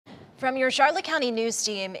From your Charlotte County News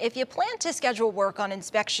team, if you plan to schedule work on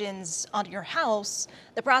inspections on your house,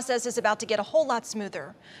 the process is about to get a whole lot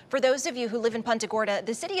smoother. For those of you who live in Punta Gorda,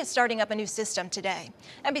 the city is starting up a new system today.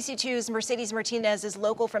 NBC2's Mercedes Martinez is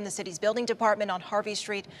local from the city's building department on Harvey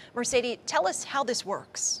Street. Mercedes, tell us how this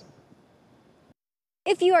works.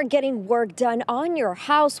 If you are getting work done on your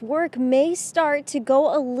house, work may start to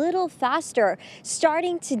go a little faster.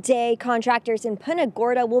 Starting today, contractors in Punta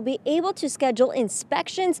Gorda will be able to schedule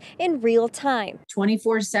inspections in real time.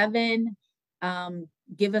 24/7,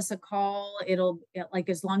 give us a call.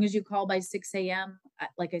 As long as you call by 6 a.m.,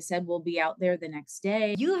 like I said, we'll be out there the next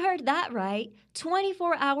day. You heard that right.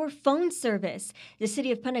 24-hour phone service. The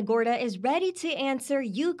city of Punta Gorda is ready to answer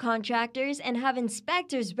you contractors and have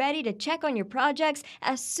inspectors ready to check on your projects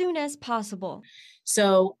as soon as possible.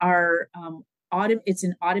 So it's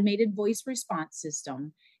an automated voice response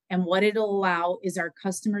system. And what it'll allow is our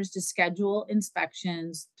customers to schedule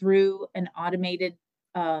inspections through an automated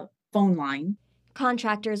phone line.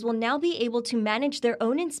 Contractors will now be able to manage their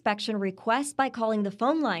own inspection requests by calling the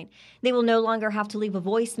phone line. They will no longer have to leave a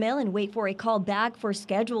voicemail and wait for a call back for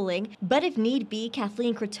scheduling. But if need be,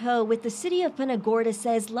 Kathleen Croteau with the city of Punta Gorda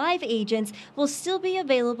says live agents will still be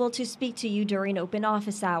available to speak to you during open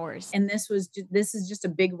office hours. And this is just a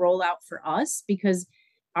big rollout for us because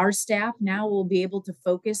our staff now will be able to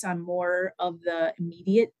focus on more of the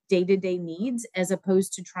immediate day-to-day needs as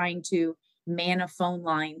opposed to trying to man a phone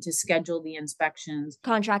line to schedule the inspections.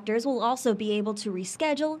 Contractors will also be able to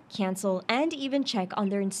reschedule, cancel, and even check on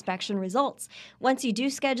their inspection results. Once you do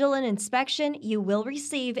schedule an inspection, you will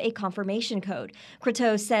receive a confirmation code.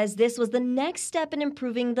 Croteau says this was the next step in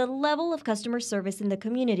improving the level of customer service in the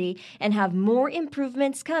community and have more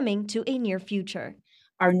improvements coming to a near future.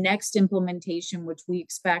 Our next implementation, which we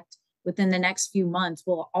expect within the next few months,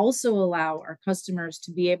 will also allow our customers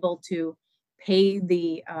to be able to pay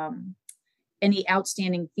any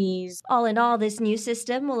outstanding fees. All in all, this new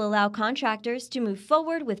system will allow contractors to move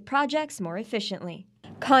forward with projects more efficiently.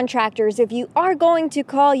 Contractors, if you are going to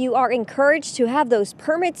call, you are encouraged to have those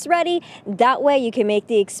permits ready. That way you can make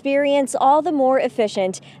the experience all the more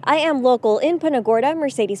efficient. I am local in Punta Gorda,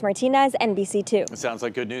 Mercedes Martinez, NBC2. It sounds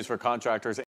like good news for contractors.